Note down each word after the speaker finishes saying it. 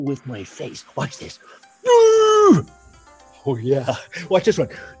with my face. Watch this. Oh yeah. Watch this one.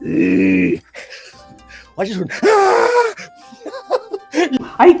 Watch this one.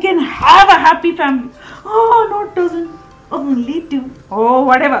 I can have a happy family. Oh, no, it doesn't. Only two. Oh,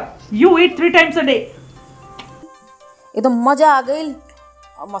 whatever. You eat 3 times a day. एकदम मजा आ गई।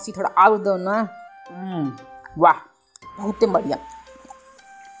 अब मसी थोड़ा आग दो ना। वाह, बहुत बढ़िया।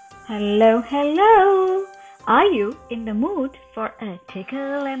 Hello, hello. Are you in the mood for a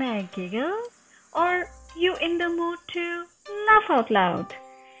tickle and a giggle? Or you in the mood to laugh out loud?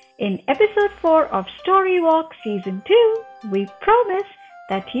 In episode 4 of Story Walk Season 2, we promise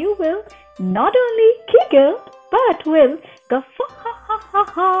that you will not only giggle, but will go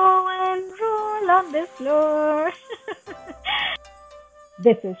and roll on the floor.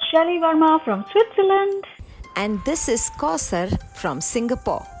 This is Shelly Verma from Switzerland. And this is Kausar from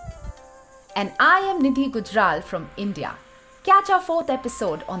Singapore. And I am Nidhi Gujral from India. Catch our 4th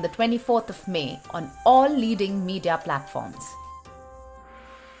episode on the 24th of May on all leading media platforms.